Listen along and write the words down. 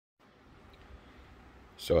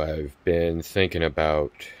So I've been thinking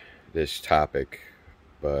about this topic,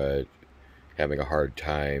 but having a hard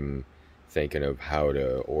time thinking of how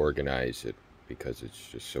to organize it because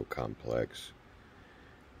it's just so complex.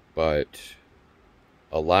 But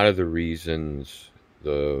a lot of the reasons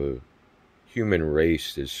the human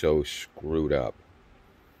race is so screwed up,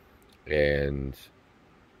 and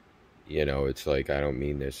it's like I don't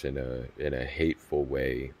mean this in a hateful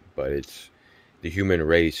way, but it's the human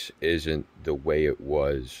race isn't the way it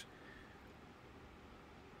was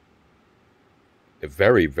a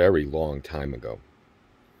very, very long time ago.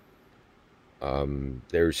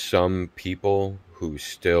 There's some people who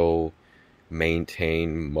still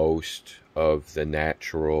maintain most of the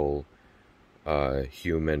natural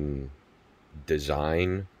human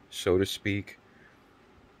design, so to speak,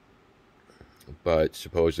 but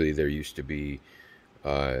supposedly there used to be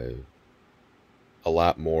uh, a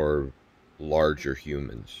lot more larger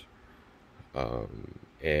humans.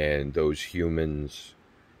 And those humans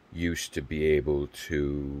used to be able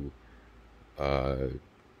to uh,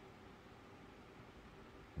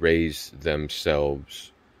 raise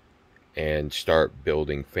themselves and start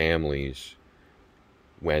building families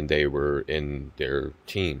when they were in their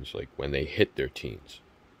teens, like when they hit their teens.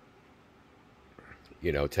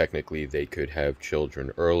 Technically they could have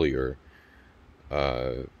children earlier,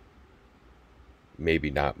 uh,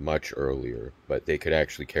 maybe not much earlier, but they could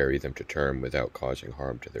actually carry them to term without causing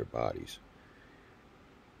harm to their bodies.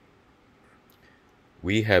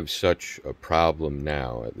 We have such a problem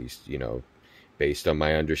now, at least, based on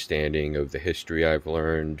my understanding of the history I've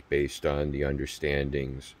learned, based on the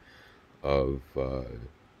understandings of the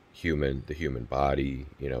human body,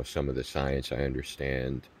 some of the science I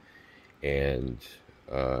understand, and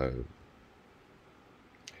uh,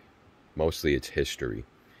 mostly it's history.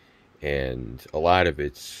 And a lot of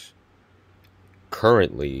it's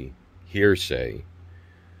currently hearsay,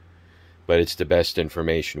 but it's the best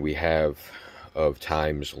information we have of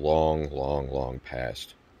times long, long, long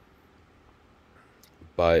past.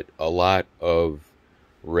 But a lot of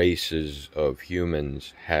races of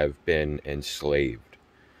humans have been enslaved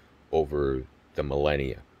over the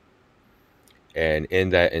millennia. And in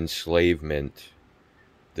that enslavement,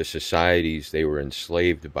 the societies they were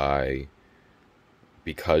enslaved by,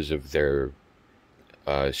 because of their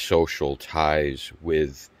social ties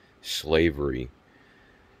with slavery,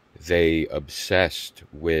 they obsessed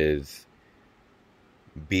with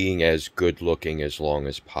being as good looking as long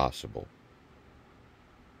as possible.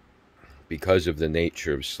 Because of the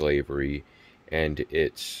nature of slavery and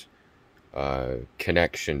its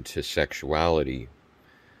connection to sexuality,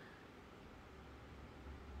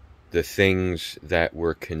 the things that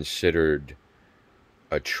were considered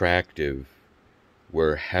attractive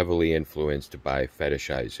were heavily influenced by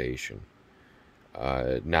fetishization,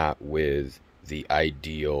 not with the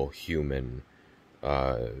ideal human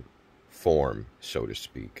uh, form, so to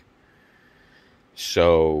speak.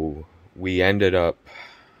 So we ended up,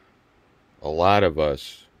 a lot of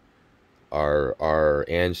us, our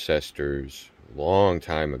ancestors, long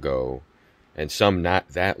time ago, and some not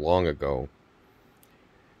that long ago,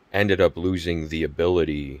 ended up losing the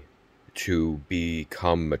ability to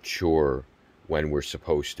become mature when we're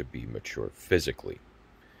supposed to be mature physically,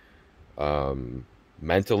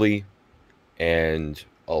 mentally, and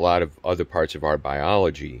a lot of other parts of our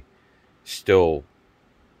biology still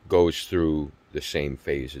goes through the same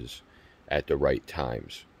phases at the right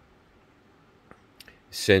times.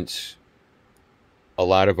 Since a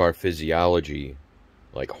lot of our physiology,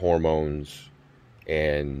 like hormones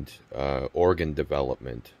and organ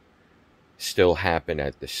development, still happen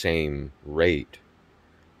at the same rate,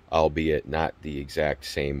 albeit not the exact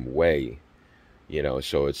same way,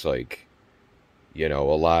 so it's like, a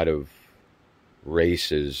lot of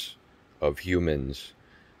races of humans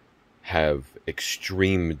have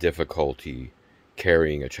extreme difficulty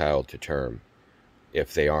carrying a child to term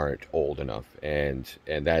if they aren't old enough, and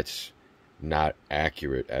that's not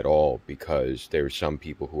accurate at all, because there are some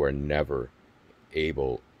people who are never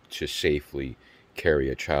able to safely carry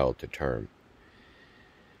a child to term.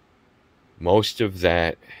 Most of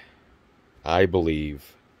that, I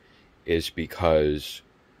believe, is because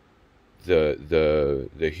the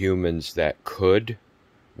humans that could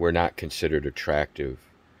were not considered attractive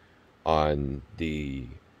on the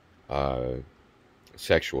uh,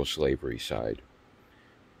 sexual slavery side.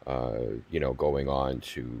 Going on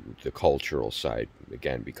to the cultural side,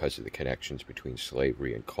 again, because of the connections between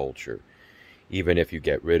slavery and culture. Even if you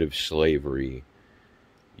get rid of slavery,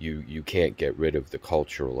 you can't get rid of the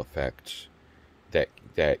cultural effects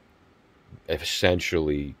that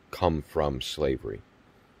essentially come from slavery.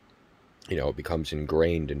 It becomes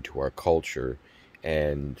ingrained into our culture,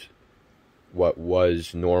 and what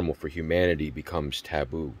was normal for humanity becomes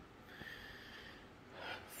taboo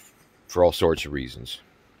for all sorts of reasons.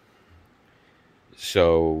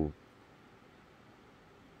 So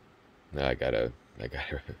I gotta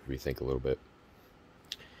rethink a little bit.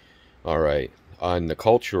 All right, on the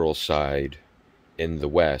cultural side, in the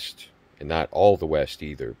West, and not all the West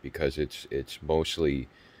either, because it's mostly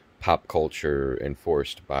pop culture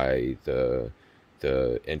enforced by the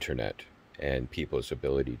internet and people's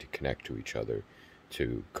ability to connect to each other,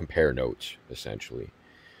 to compare notes, essentially.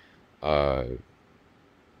 Uh,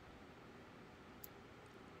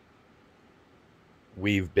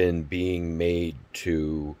 we've been being made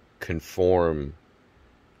to conform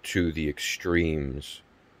to the extremes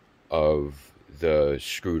of the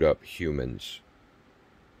screwed up humans.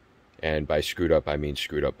 And by screwed up, I mean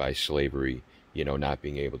screwed up by slavery, not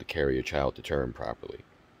being able to carry a child to term properly.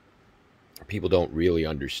 People don't really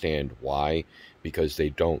understand why, because they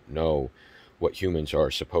don't know what humans are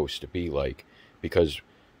supposed to be like, because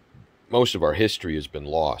most of our history has been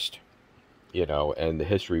lost, and the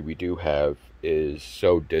history we do have is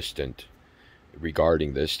so distant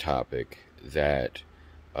regarding this topic that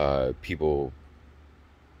people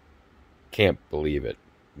can't believe it.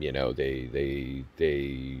 They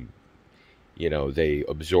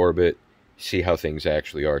absorb it, see how things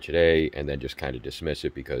actually are today, and then just kind of dismiss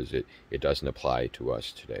it because it doesn't apply to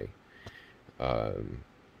us today. Um,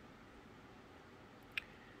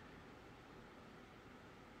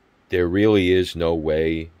 there really is no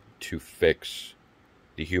way to fix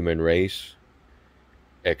the human race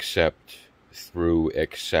except through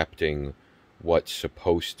accepting what's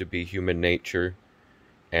supposed to be human nature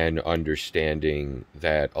and understanding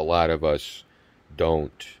that a lot of us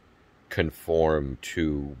don't conform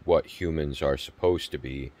to what humans are supposed to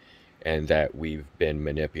be, and that we've been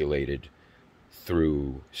manipulated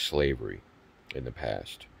through slavery in the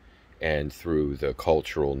past and through the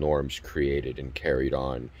cultural norms created and carried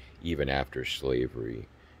on even after slavery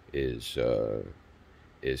is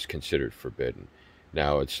considered forbidden.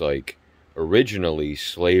 Now, it's like originally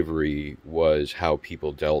slavery was how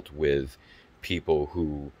people dealt with people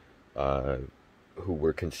who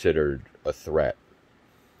were considered a threat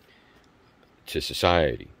to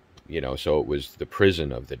society. So it was the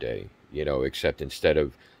prison of the day, except instead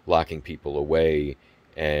of locking people away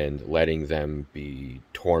and letting them be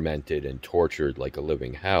tormented and tortured like a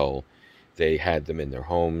living hell, they had them in their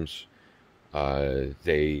homes.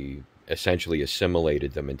 They essentially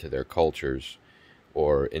assimilated them into their cultures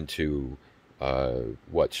or into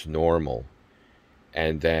what's normal.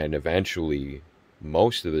 And then eventually,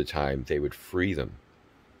 most of the time, they would free them.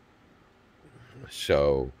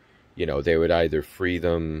 So, they would either free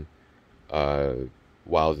them uh,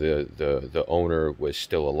 while the owner was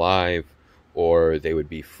still alive, or they would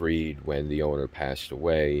be freed when the owner passed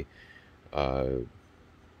away, uh,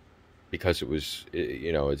 because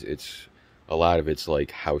it's a lot of it's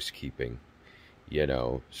like housekeeping,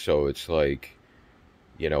 so it's like,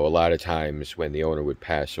 a lot of times when the owner would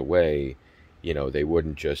pass away, they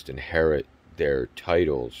wouldn't just inherit their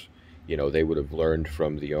titles. They would have learned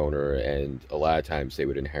from the owner, and a lot of times they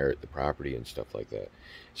would inherit the property and stuff like that.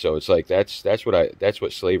 So it's like that's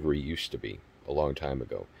what slavery used to be a long time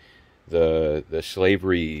ago. The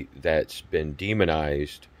slavery that's been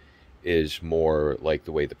demonized is more like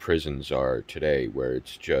the way the prisons are today, where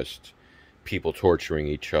it's just people torturing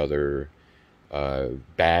each other,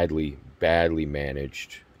 badly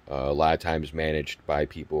managed, a lot of times managed by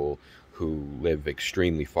people who live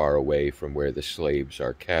extremely far away from where the slaves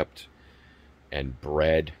are kept and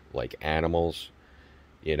bred like animals.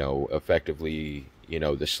 Effectively,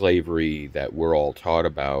 the slavery that we're all taught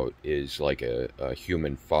about is like a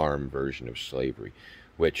human farm version of slavery,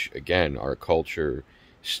 which, again, our culture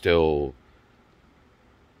still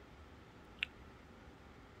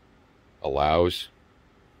allows,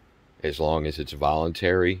 as long as it's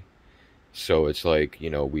voluntary. So it's like,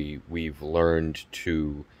 we've learned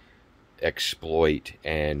to exploit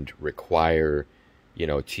and require,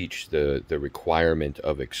 teach the requirement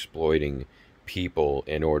of exploiting people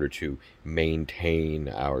in order to maintain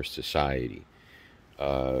our society,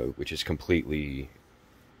 which is completely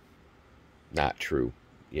not true.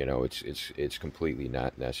 It's completely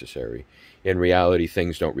not necessary. In reality,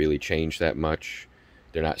 things don't really change that much.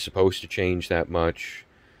 They're not supposed to change that much.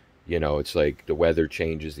 It's like the weather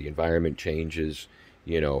changes, the environment changes,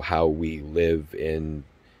 how we live in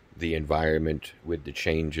the environment with the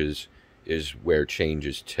changes is where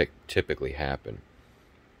changes typically happen.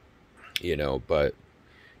 But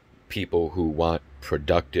people who want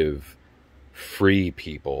productive, free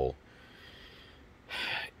people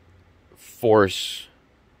force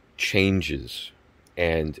changes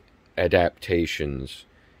and adaptations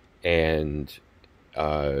and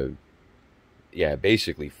uh, yeah,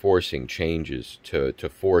 basically forcing changes to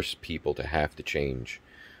force people to have to change,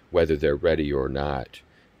 whether they're ready or not,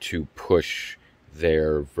 to push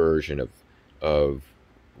their version of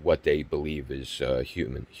what they believe is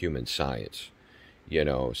human science.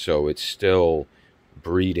 So it's still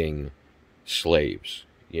breeding slaves.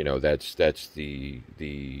 That's the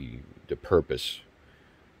purpose.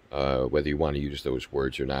 Whether you want to use those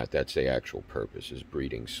words or not, that's the actual purpose: is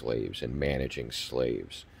breeding slaves and managing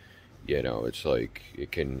slaves. It's like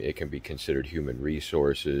it can be considered human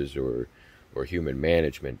resources or human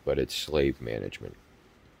management, but it's slave management.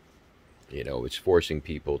 It's forcing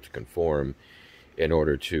people to conform in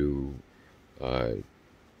order uh,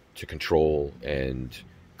 to control and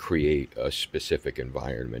create a specific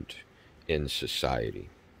environment in society.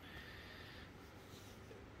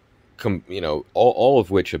 All of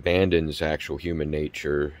which abandons actual human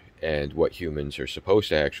nature and what humans are supposed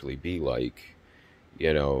to actually be like.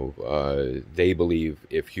 They believe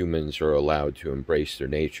if humans are allowed to embrace their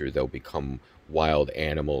nature, they'll become wild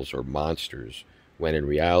animals or monsters, when in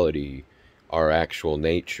reality, our actual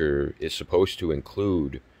nature is supposed to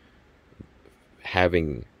include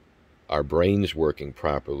having our brains working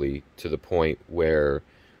properly to the point where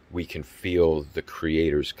we can feel the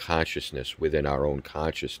Creator's consciousness within our own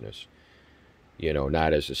consciousness,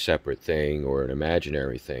 not as a separate thing or an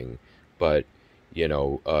imaginary thing, but,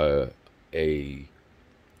 a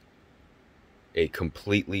a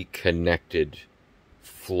completely connected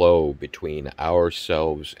flow between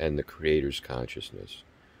ourselves and the Creator's consciousness.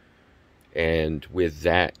 And with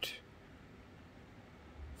that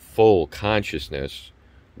full consciousness,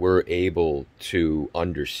 we're able to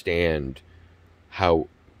understand how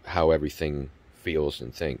everything feels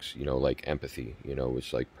and thinks. Like empathy.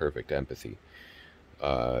 It's like perfect empathy.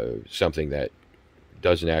 Something that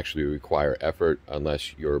doesn't actually require effort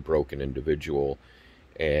unless you're a broken individual,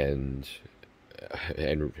 and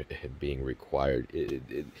and being required.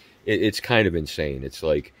 It's kind of insane. It's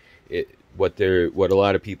like what a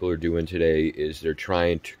lot of people are doing today is they're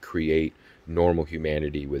trying to create normal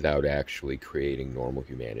humanity without actually creating normal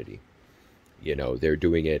humanity. They're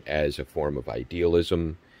doing it as a form of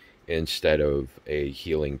idealism instead of a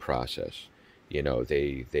healing process.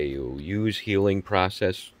 They'll use healing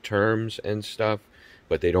process terms and stuff,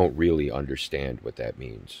 but they don't really understand what that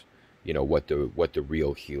means. What the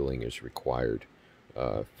real healing is required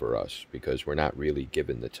for us, because we're not really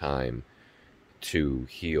given the time to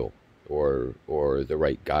heal, or the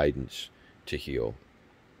right guidance to heal.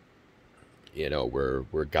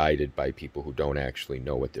 We're guided by people who don't actually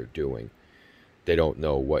know what they're doing. They don't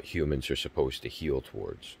know what humans are supposed to heal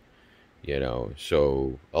towards.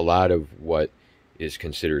 So a lot of what is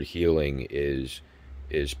considered healing is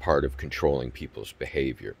part of controlling people's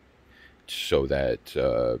behavior, so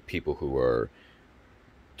that people who are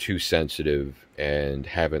too sensitive and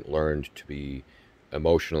haven't learned to be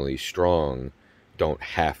emotionally strong don't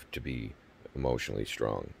have to be emotionally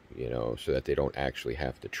strong, so that they don't actually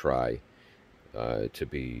have to try to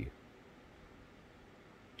be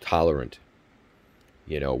tolerant.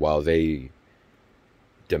 While they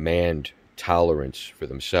demand tolerance for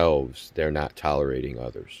themselves, they're not tolerating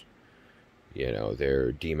others.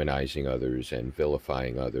 They're demonizing others and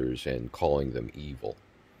vilifying others and calling them evil.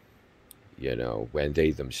 When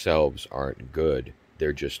they themselves aren't good,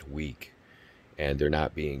 they're just weak, and they're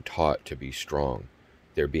not being taught to be strong.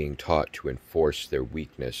 They're being taught to enforce their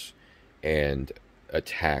weakness and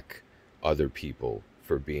attack other people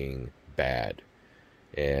for being bad.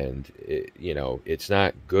 And it's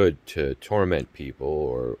not good to torment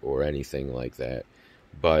people or anything like that,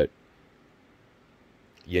 but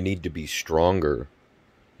you need to be stronger.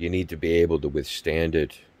 You need to be able to withstand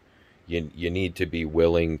it. You need to be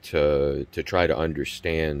willing to try to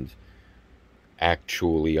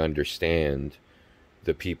actually understand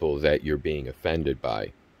the people that you're being offended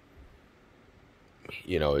by.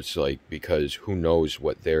 It's like, because who knows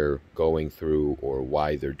what they're going through or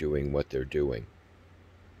why they're doing what they're doing.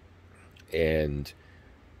 And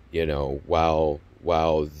while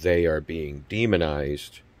they are being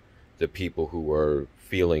demonized, the people who are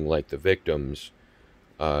feeling like the victims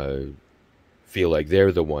feel like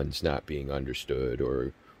they're the ones not being understood,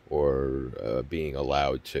 or being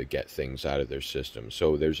allowed to get things out of their system.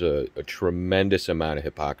 So there's a tremendous amount of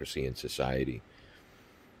hypocrisy in society.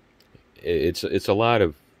 It's a lot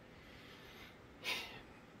of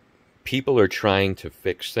people are trying to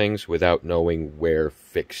fix things without knowing where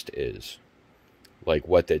fixed is, like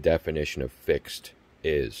what the definition of fixed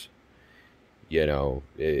is.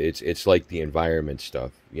 It's like the environment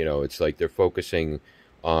stuff. It's like they're focusing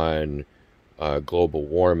on global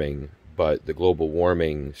warming, but the global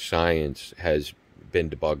warming science has been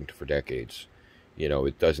debunked for decades.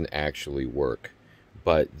 It doesn't actually work,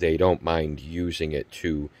 but they don't mind using it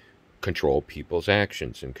to control people's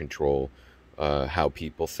actions and control how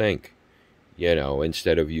people think.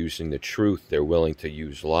 Instead of using the truth, they're willing to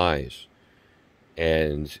use lies.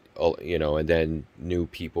 And and then new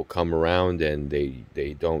people come around and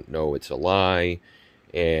they don't know it's a lie,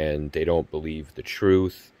 and they don't believe the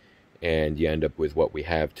truth, and you end up with what we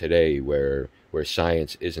have today, where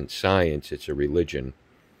science isn't science, it's a religion.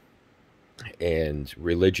 And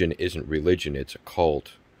religion isn't religion, it's a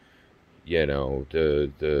cult.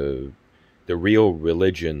 The real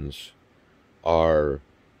religions are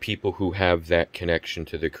people who have that connection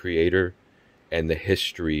to the creator and the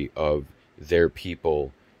history of their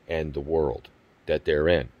people and the world that they're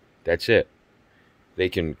in. That's it. They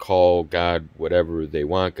can call God whatever they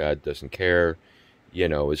want. God doesn't care.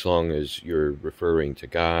 As long as you're referring to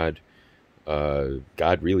God,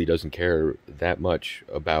 God really doesn't care that much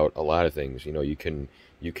about a lot of things. You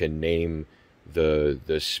can name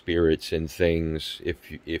the spirits and things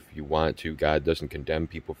if you want to. God doesn't condemn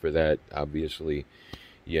people for that, obviously,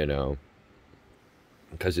 because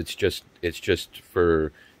it's just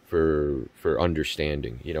for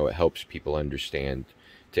understanding. It helps people understand,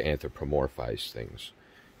 to anthropomorphize things.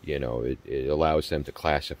 It allows them to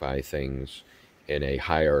classify things in a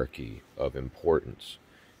hierarchy of importance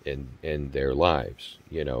in their lives.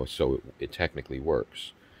 So it technically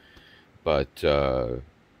works. But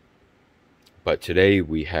today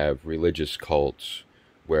we have religious cults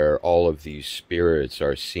where all of these spirits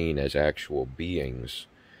are seen as actual beings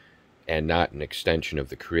and not an extension of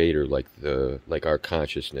the creator, like our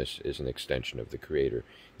consciousness is an extension of the creator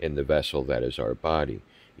in the vessel that is our body.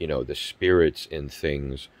 The spirits in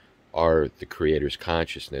things are the creator's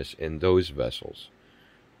consciousness in those vessels.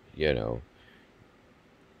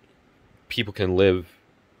 People can live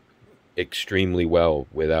extremely well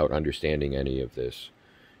without understanding any of this,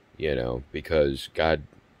 because God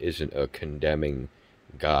isn't a condemning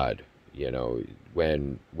God.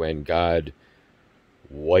 When God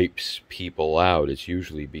wipes people out, it's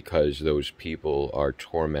usually because those people are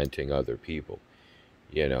tormenting other people.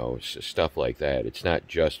 Stuff like that. It's not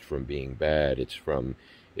just from being bad, it's from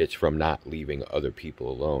not leaving other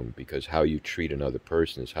people alone, because how you treat another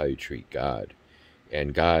person is how you treat God.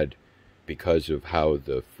 And God, because of how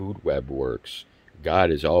the food web works,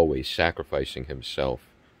 God is always sacrificing himself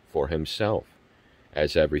for himself,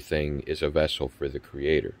 as everything is a vessel for the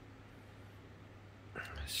creator.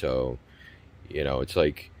 So, it's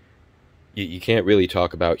like you can't really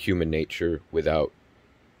talk about human nature without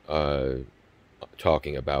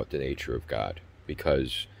talking about the nature of God,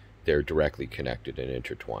 because they're directly connected and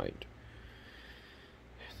intertwined.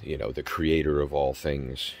 The creator of all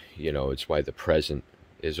things. It's why the present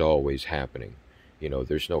is always happening.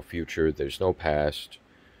 There's no future, there's no past,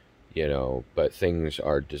 but things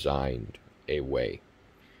are designed a way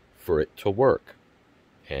for it to work.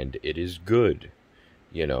 And it is good,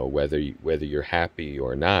 whether you're happy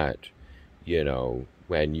or not.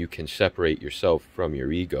 When you can separate yourself from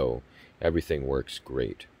your ego, everything works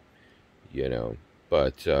great.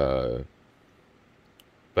 But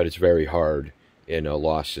it's very hard in a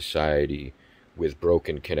lost society with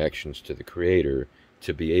broken connections to the creator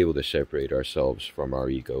to be able to separate ourselves from our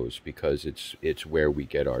egos, because it's where we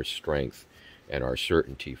get our strength and our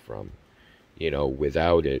certainty from.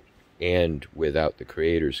 Without it, and without the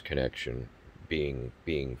creator's connection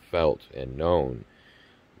being felt and known,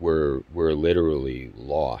 we're literally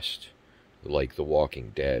lost, like the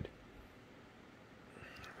Walking Dead.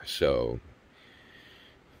 So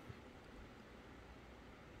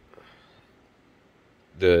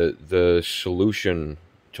the solution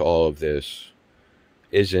to all of this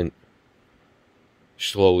isn't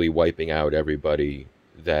slowly wiping out everybody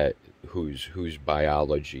whose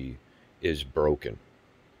biology is broken.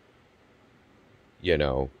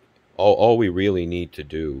 All we really need to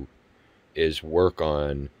do is work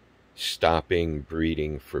on stopping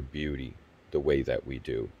breeding for beauty the way that we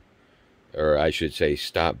do. Or I should say,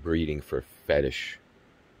 stop breeding for fetish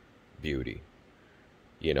beauty.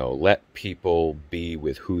 Let people be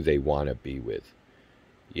with who they want to be with.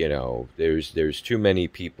 There's too many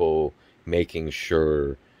people making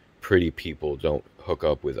sure pretty people don't hook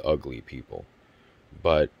up with ugly people.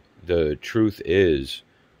 But the truth is,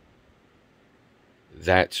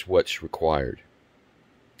 that's what's required.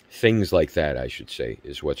 Things like that, I should say,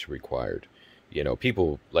 is what's required.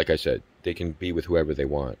 People, like I said, they can be with whoever they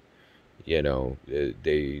want.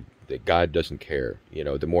 God doesn't care.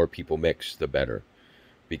 The more people mix, the better,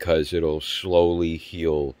 because it'll slowly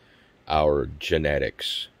heal our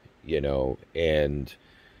genetics. and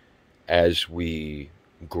as we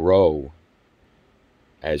grow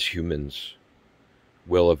as humans,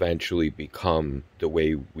 we'll eventually become the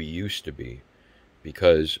way we used to be,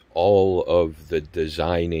 because all of the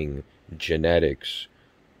designing genetics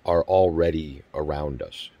are already around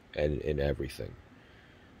us and in everything.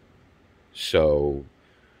 So,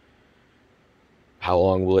 how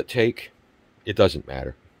long will it take? It doesn't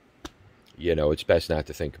matter. It's best not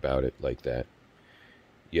to think about it like that.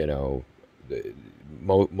 You know,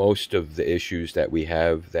 most of the issues that we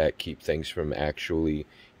have that keep things from actually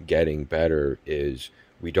getting better is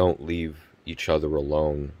we don't leave each other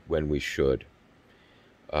alone when we should.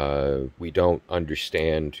 We don't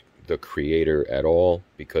understand the Creator at all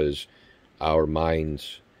because our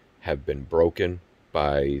minds have been broken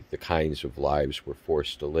by the kinds of lives we're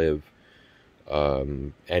forced to live.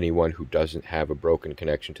 Anyone who doesn't have a broken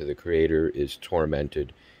connection to the Creator is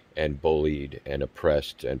tormented and bullied and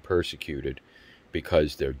oppressed and persecuted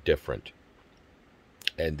because they're different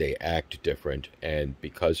and they act different, and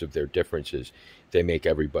because of their differences they make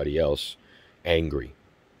everybody else angry,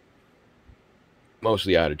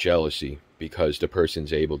 mostly out of jealousy because the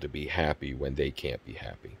person's able to be happy when they can't be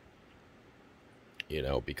happy.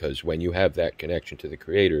 Because when you have that connection to the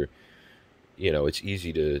Creator, it's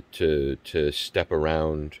easy to step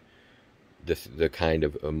around the kind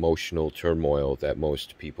of emotional turmoil that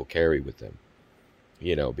most people carry with them.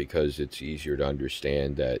 Because it's easier to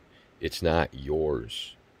understand that it's not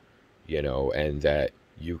yours, and that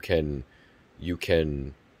you can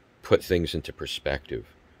put things into perspective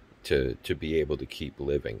to be able to keep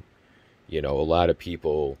living. A lot of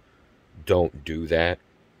people don't do that,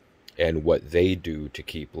 and what they do to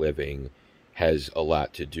keep living has a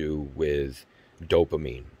lot to do with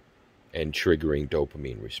dopamine and triggering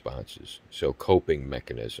dopamine responses. So coping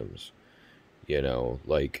mechanisms,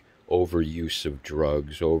 like overuse of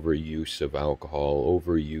drugs, overuse of alcohol,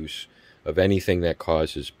 overuse of anything that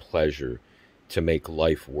causes pleasure to make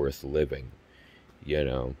life worth living. You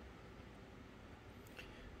know,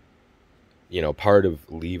 Part of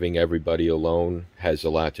leaving everybody alone has a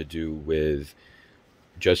lot to do with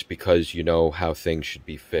just because you know how things should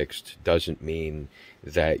be fixed doesn't mean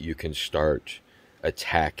that you can start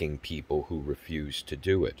attacking people who refuse to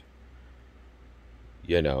do it.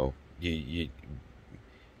 You know, you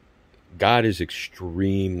God is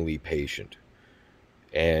extremely patient,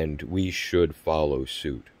 and we should follow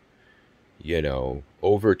suit.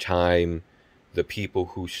 Over time, the people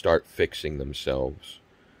who start fixing themselves,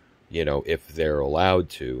 if they're allowed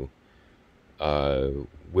to,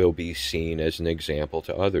 will be seen as an example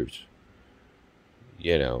to others.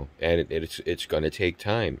 And it's going to take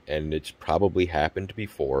time, and it's probably happened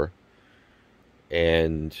before,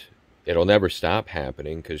 and it'll never stop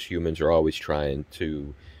happening because humans are always trying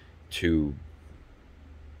to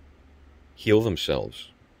heal themselves.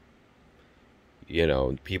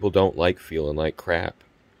 People don't like feeling like crap.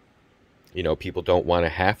 People don't want to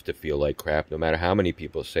have to feel like crap, no matter how many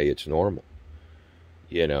people say it's normal.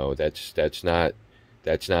 That's not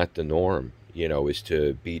the norm. Is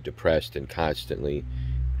to be depressed and constantly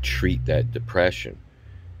treat that depression.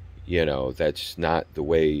 That's not the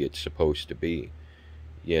way it's supposed to be.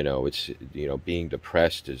 It's being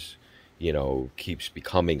depressed is keeps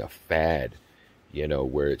becoming a fad.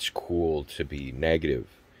 Where it's cool to be negative.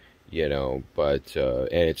 But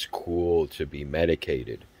and it's cool to be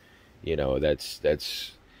medicated. That's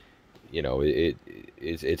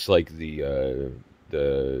it's like the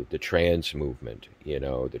trans movement.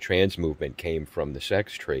 The trans movement came from the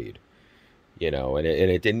sex trade. And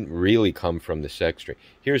it didn't really come from the sex trade.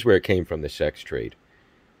 Here's where it came from: the sex trade.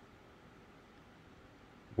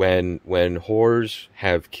 When whores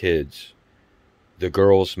have kids, the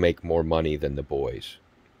girls make more money than the boys.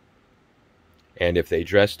 And if they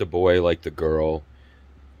dress the boy like the girl,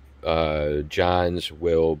 Johns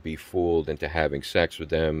will be fooled into having sex with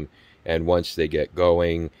them, and once they get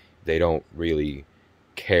going, they don't really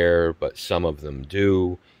care, but some of them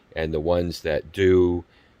do, and the ones that do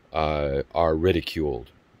are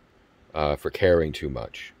ridiculed for caring too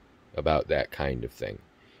much about that kind of thing.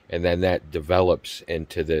 And then that develops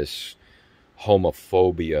into this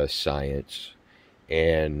homophobia science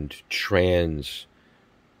and trans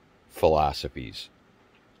philosophies.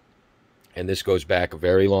 And this goes back a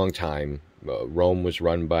very long time. Rome was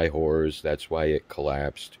run by whores, that's why it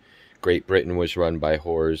collapsed. Great Britain was run by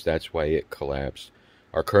whores, that's why it collapsed.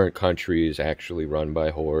 Our current country is actually run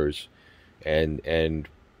by whores. And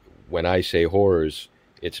when I say whores,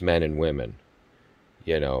 it's men and women.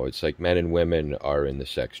 It's like men and women are in the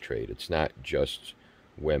sex trade. It's not just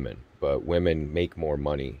women, but women make more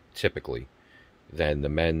money, typically, than the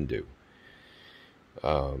men do.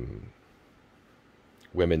 Um,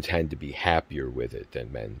 Women tend to be happier with it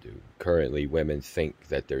than men do. Currently, women think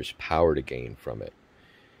that there's power to gain from it,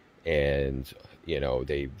 and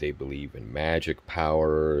they believe in magic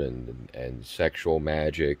power and sexual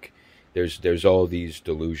magic. There's all these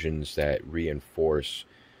delusions that reinforce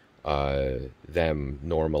them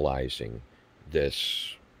normalizing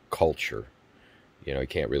this culture. You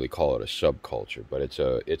can't really call it a subculture, but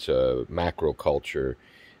it's a macro culture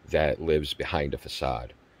that lives behind a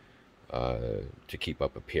facade to keep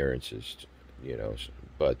up appearances. You know,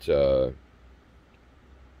 but uh,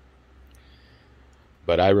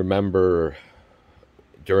 but I remember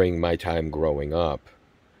during my time growing up,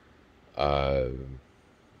 uh,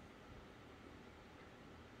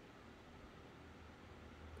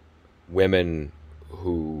 women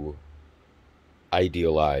who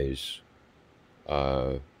idealize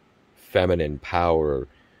uh, feminine power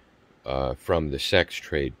from the sex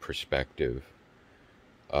trade perspective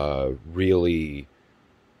really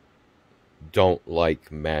don't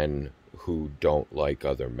like men who don't like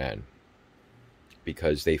other men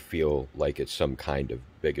because they feel like it's some kind of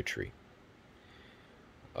bigotry.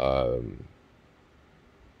 Um,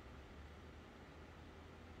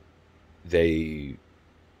 they,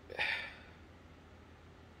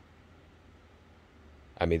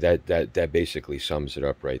 I mean, that basically sums it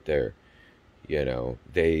up right there.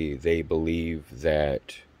 They believe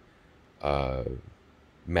that uh,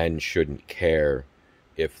 men shouldn't care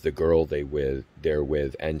if the girl they're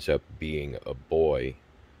with ends up being a boy.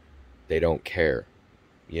 They don't care.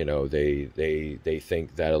 They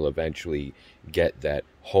think that'll eventually get that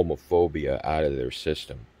homophobia out of their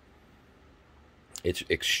system. It's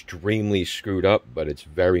extremely screwed up, but it's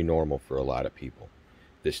very normal for a lot of people,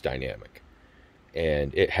 this dynamic.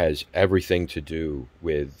 And it has everything to do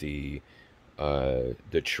with the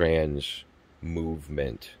trans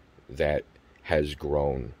movement that has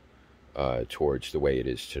grown towards the way it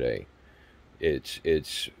is today.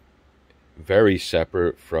 It's very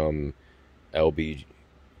separate from LB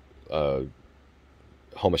uh,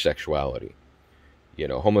 homosexuality.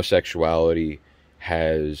 Homosexuality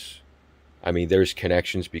has, I mean, there's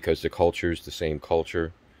connections because the culture is the same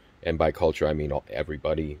culture, and by culture I mean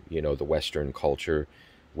everybody. The Western culture,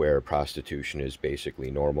 where prostitution is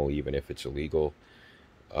basically normal, even if it's illegal.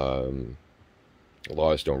 Um,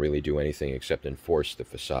 Laws don't really do anything except enforce the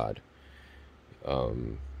facade.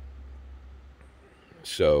 Um,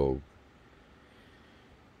 so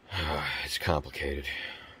it's complicated,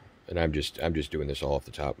 and I'm just doing this all off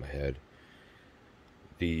the top of my head.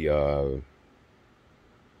 The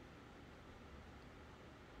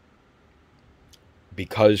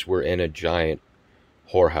Because we're in a giant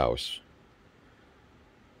whorehouse,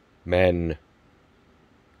 men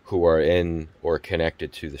who are in or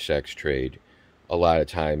connected to the sex trade a lot of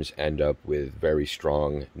times end up with very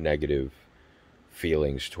strong negative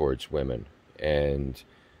feelings towards women. And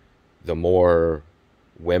the more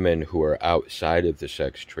women who are outside of the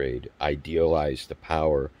sex trade idealize the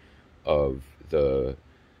power of the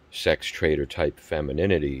sex trader type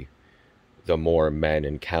femininity, the more men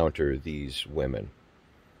encounter these women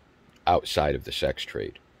outside of the sex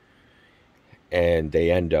trade. And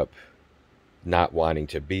they end up not wanting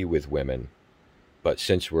to be with women. But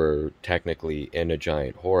since we're technically in a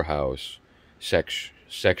giant whorehouse,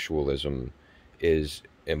 sexualism is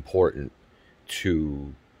important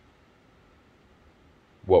to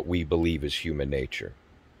what we believe is human nature.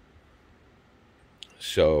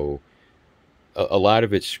 So a lot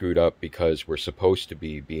of it's screwed up because we're supposed to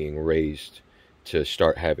be being raised to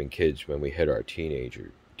start having kids when we hit our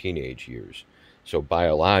teenage years. So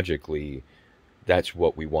biologically, that's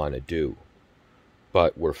what we want to do.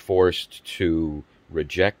 But we're forced to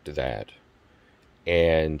reject that,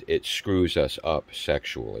 and it screws us up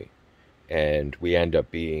sexually. And we end up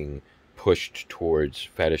being pushed towards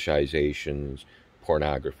fetishizations,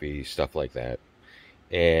 pornography, stuff like that.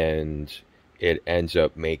 And it ends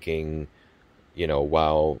up making,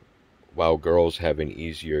 while girls have an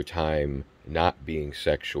easier time not being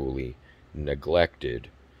sexually neglected,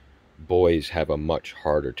 boys have a much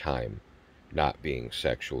harder time not being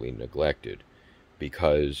sexually neglected,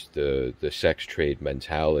 because the sex trade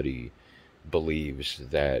mentality believes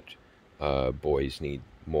that boys need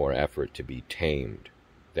more effort to be tamed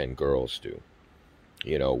than girls do.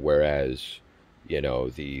 Whereas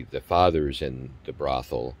the fathers in the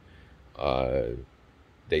brothel, uh,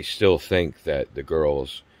 they still think that the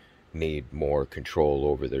girls need more control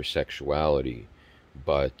over their sexuality,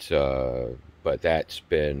 but that's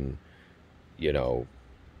been you know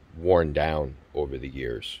worn down over the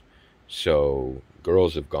years. So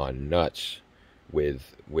girls have gone nuts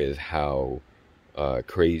with how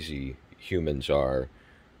crazy humans are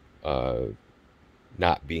uh,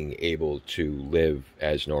 not being able to live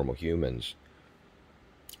as normal humans,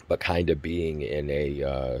 but kind of being in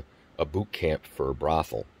a boot camp for a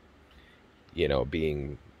brothel.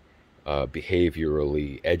 Being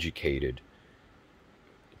behaviorally educated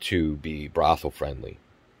to be brothel friendly.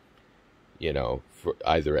 For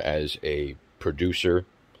either as a producer,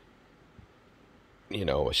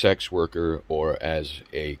 a sex worker, or as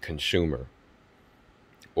a consumer,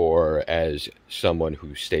 or as someone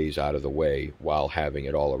who stays out of the way while having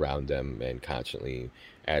it all around them and constantly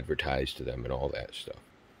advertised to them and all that stuff.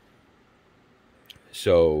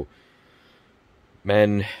 So,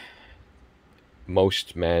 men,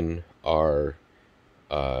 most men are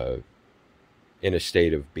uh, in a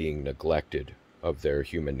state of being neglected of their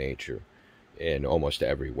human nature in almost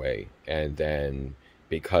every way. And then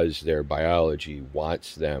because their biology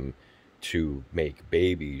wants them to make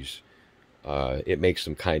babies, it makes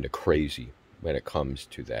them kind of crazy when it comes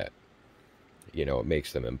to that. It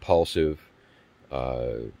makes them impulsive.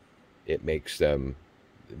 It makes them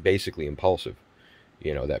basically impulsive.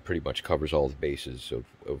 That pretty much covers all the bases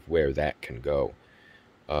of where that can go.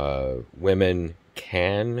 Women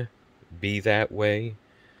can be that way,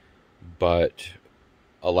 but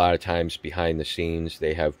a lot of times behind the scenes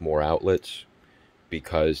they have more outlets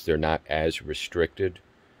because they're not as restricted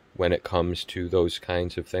when it comes to those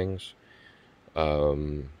kinds of things.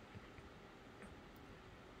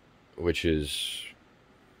 Which is,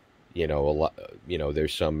 a lot.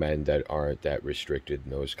 There's some men that aren't that restricted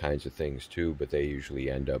in those kinds of things too, but they usually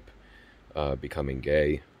end up becoming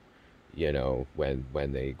gay.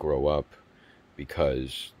 When they grow up,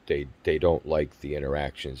 because they don't like the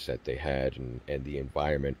interactions that they had and the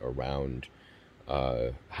environment around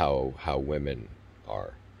how women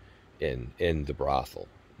are in the brothel.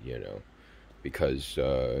 Because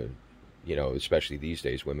especially these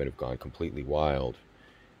days, women have gone completely wild,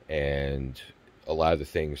 and a lot of the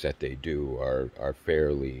things that they do are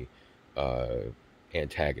fairly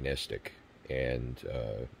antagonistic and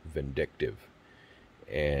vindictive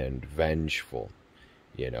and vengeful.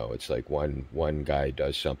 It's like one guy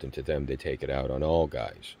does something to them, they take it out on all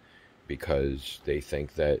guys because they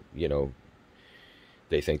think that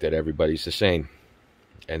everybody's the same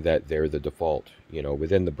and that they're the default.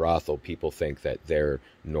 Within the brothel, people think that they're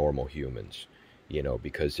normal humans,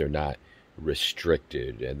 because they're not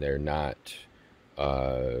restricted and they're not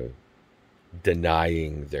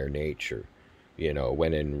denying their nature.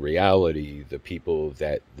 When in reality, the people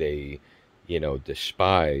that they,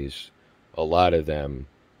 despise, a lot of them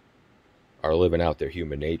are living out their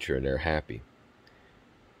human nature and they're happy,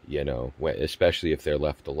 especially if they're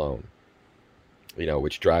left alone,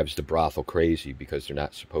 which drives the brothel crazy because they're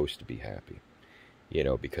not supposed to be happy,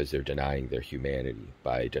 because they're denying their humanity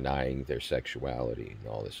by denying their sexuality and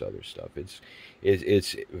all this other stuff.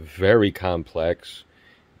 It's very complex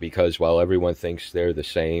because while everyone thinks they're the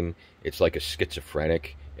same, it's like a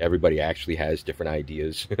schizophrenic. Everybody actually has different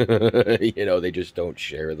ideas. They just don't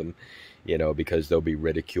share them, because they'll be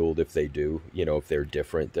ridiculed if they do, if they're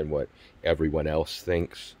different than what everyone else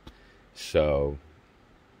thinks. So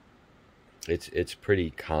it's pretty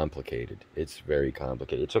complicated. It's very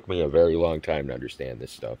complicated. It took me a very long time to understand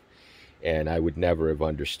this stuff, and I would never have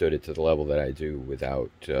understood it to the level that I do without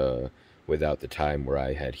the time where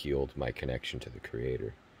I had healed my connection to the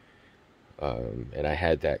Creator. And I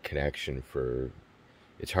had that connection for,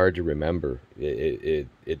 it's hard to remember.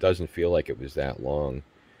 It doesn't feel like it was that long.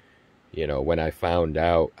 When I found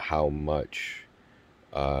out how much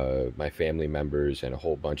my family members and a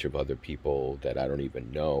whole bunch of other people that I don't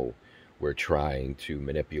even know were trying to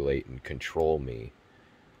manipulate and control me,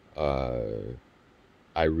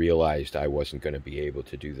 I realized I wasn't going to be able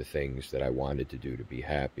to do the things that I wanted to do to be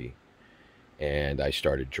happy. And I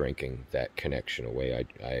started drinking that connection away.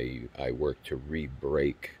 I worked to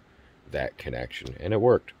re-break that connection, and it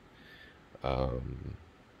worked.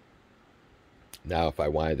 Now, if I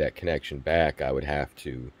wanted that connection back, I would have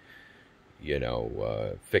to,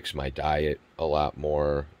 fix my diet a lot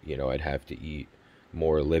more. I'd have to eat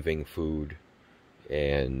more living food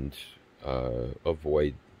and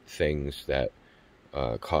avoid things that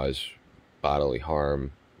cause bodily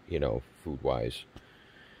harm, food-wise.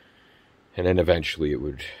 And then eventually it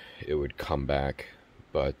would come back,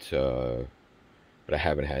 but I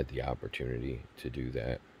haven't had the opportunity to do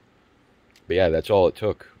that. But yeah, that's all it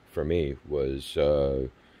took for me was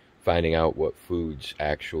finding out what foods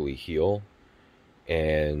actually heal,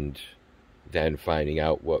 and then finding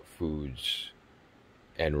out what foods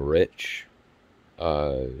enrich,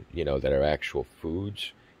 that are actual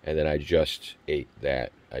foods, and then I just ate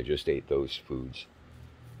that. I just ate those foods.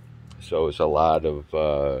 So it's a lot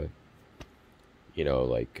of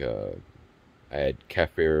Like I had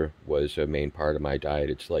kefir was a main part of my diet.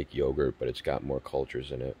 It's like yogurt, but it's got more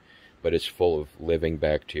cultures in it. But it's full of living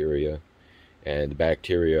bacteria, and the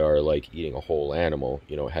bacteria are like eating a whole animal.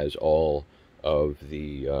 It has all of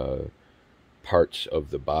the parts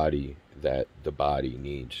of the body that the body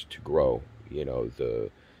needs to grow.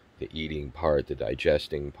 The eating part, the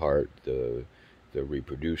digesting part, the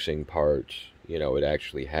reproducing part. It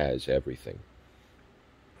actually has everything.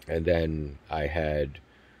 And then I had,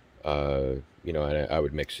 and I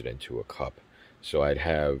would mix it into a cup. So I'd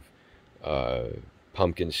have uh,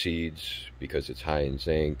 pumpkin seeds because it's high in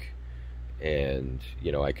zinc, and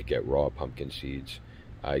I could get raw pumpkin seeds.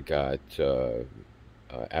 I got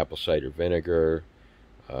apple cider vinegar.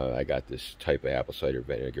 I got this type of apple cider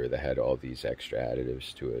vinegar that had all these extra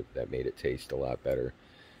additives to it that made it taste a lot better,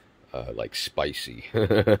 like spicy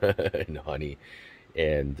and honey.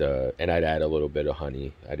 And I'd add a little bit of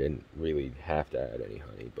honey. I didn't really have to add any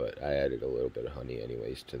honey, but I added a little bit of honey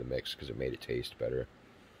anyways to the mix because it made it taste better.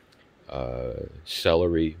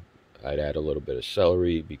 Celery, I'd add a little bit of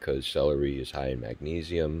celery because celery is high in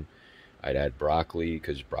magnesium. I'd add broccoli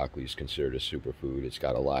because broccoli is considered a superfood. It's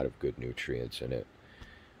got a lot of good nutrients in it.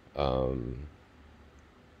 Um,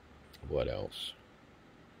 what else?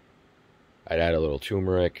 I'd add a little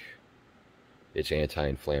turmeric. It's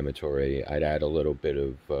anti-inflammatory. I'd add a little bit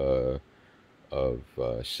of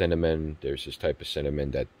cinnamon. There's this type of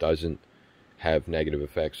cinnamon that doesn't have negative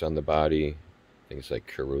effects on the body. Things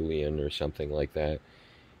like cerulean or something like that,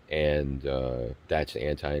 and that's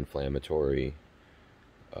anti-inflammatory.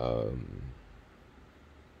 Um,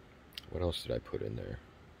 what else did I put in there?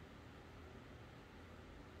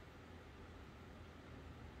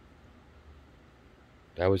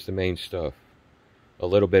 That was the main stuff. A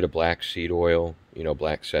little bit of black seed oil,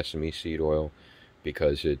 black sesame seed oil,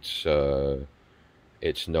 because it's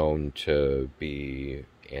known to be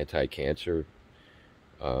anti-cancer.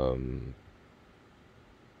 Um,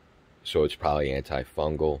 so it's probably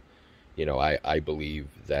antifungal. I believe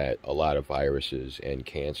that a lot of viruses and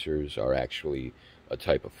cancers are actually a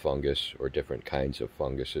type of fungus or different kinds of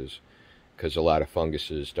funguses, because a lot of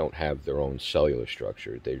funguses don't have their own cellular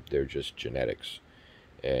structure. They're just genetics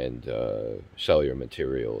and cellular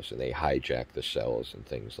materials, and they hijack the cells and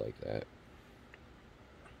things like that.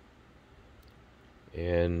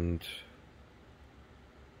 And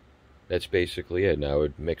that's basically it. And I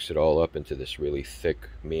would mix it all up into this really thick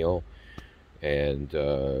meal, and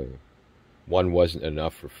one wasn't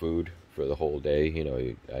enough for food for the whole day.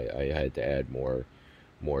 I had to add more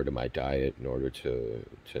to my diet in order to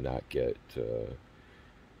not get to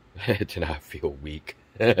not feel weak.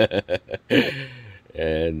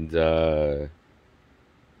 and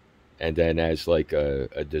and then as like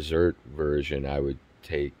a dessert version, I would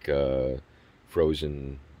take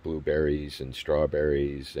frozen blueberries and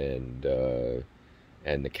strawberries and the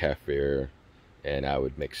kefir, and I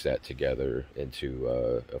would mix that together into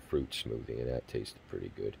a fruit smoothie, and that tasted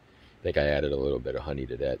pretty good. I think I added a little bit of honey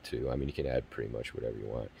to that too. I mean, you can add pretty much whatever you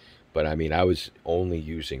want, but I mean, I was only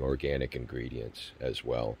using organic ingredients as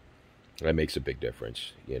well. That makes a big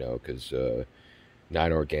difference, because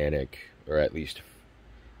non-organic, or at least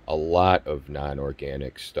a lot of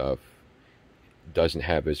non-organic stuff, doesn't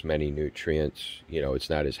have as many nutrients. It's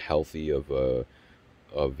not as healthy of a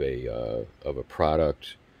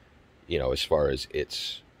product. As far as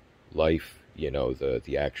its life,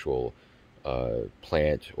 the actual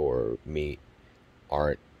plant or meat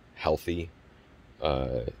aren't healthy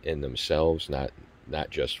in themselves. Not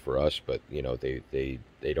just for us, but they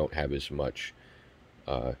don't have as much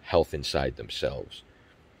health inside themselves.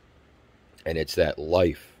 And it's that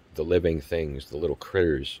life, the living things, the little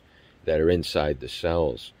critters that are inside the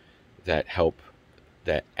cells that help,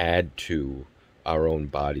 that add to our own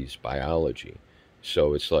body's biology.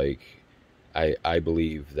 So it's like, I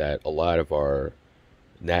believe that a lot of our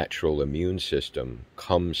natural immune system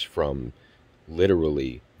comes from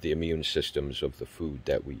literally the immune systems of the food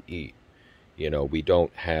that we eat. We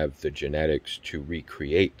don't have the genetics to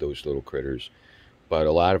recreate those little critters, but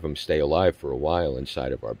a lot of them stay alive for a while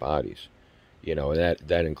inside of our bodies. And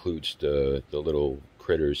that includes the little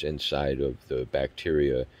critters inside of the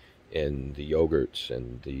bacteria in the yogurts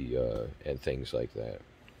and things like that.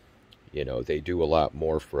 They do a lot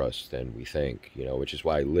more for us than we think. Which is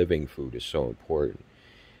why living food is so important,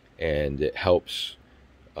 and it helps.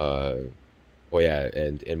 Oh yeah,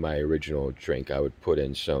 and in my original drink, I would put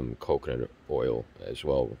in some coconut oil as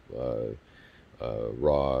well,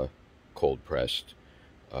 raw, cold pressed,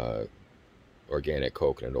 uh, organic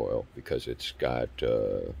coconut oil, because it's got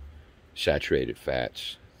saturated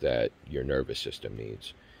fats that your nervous system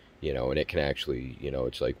needs. And it can actually,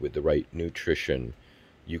 it's like with the right nutrition,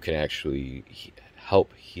 you can actually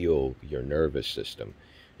help heal your nervous system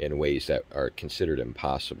in ways that are considered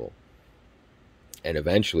impossible. And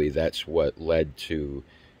eventually, that's what led to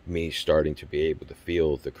me starting to be able to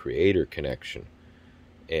feel the creator connection.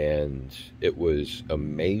 And it was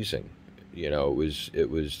amazing.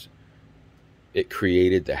 It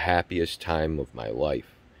created the happiest time of my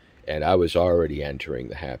life. And I was already entering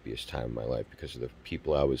the happiest time of my life because of the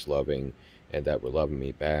people I was loving and that were loving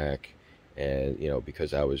me back. And,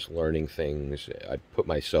 because I was learning things, I put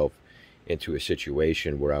myself into a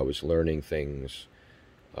situation where I was learning things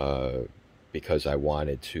uh, because I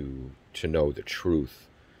wanted to know the truth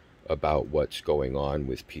about what's going on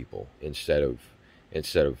with people instead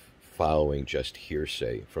of following just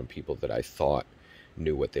hearsay from people that I thought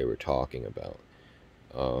knew what they were talking about.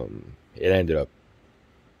 It ended up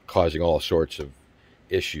causing all sorts of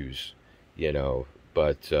issues, you know.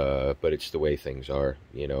 But it's the way things are,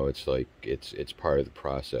 It's like it's part of the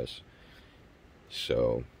process.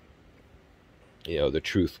 So the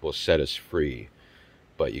truth will set us free,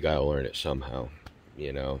 but you gotta learn it somehow,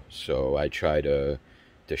 So I try to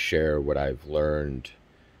share what I've learned,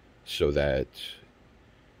 so that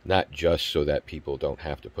not just so that people don't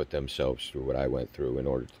have to put themselves through what I went through in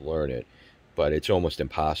order to learn it, but it's almost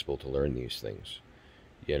impossible to learn these things.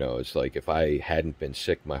 It's like if I hadn't been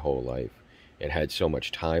sick my whole life and had so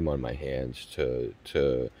much time on my hands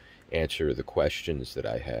to answer the questions that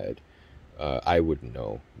I had, I wouldn't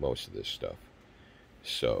know most of this stuff.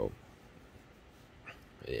 So,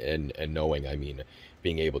 and knowing, I mean,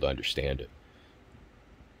 being able to understand it.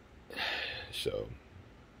 So,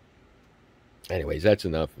 anyways, that's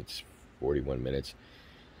enough. It's 41 minutes.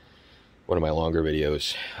 One of my longer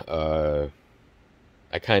videos.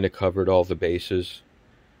 I kind of covered all the bases.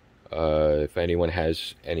 If anyone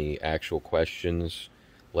has any actual questions,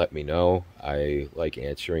 let me know. I like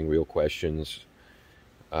answering real questions.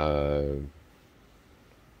 No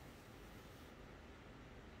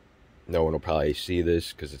one will probably see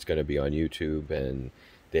this because it's going to be on YouTube, and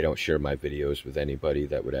they don't share my videos with anybody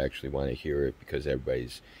that would actually want to hear it, because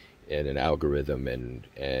everybody's in an algorithm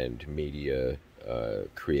and media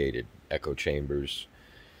created echo chambers.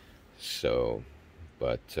 So,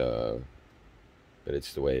 but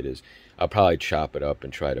it's the way it is. I'll probably chop it up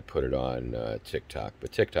and try to put it on TikTok,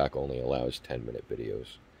 but TikTok only allows 10-minute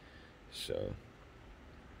videos. So,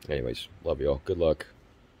 anyways, love y'all. Good luck.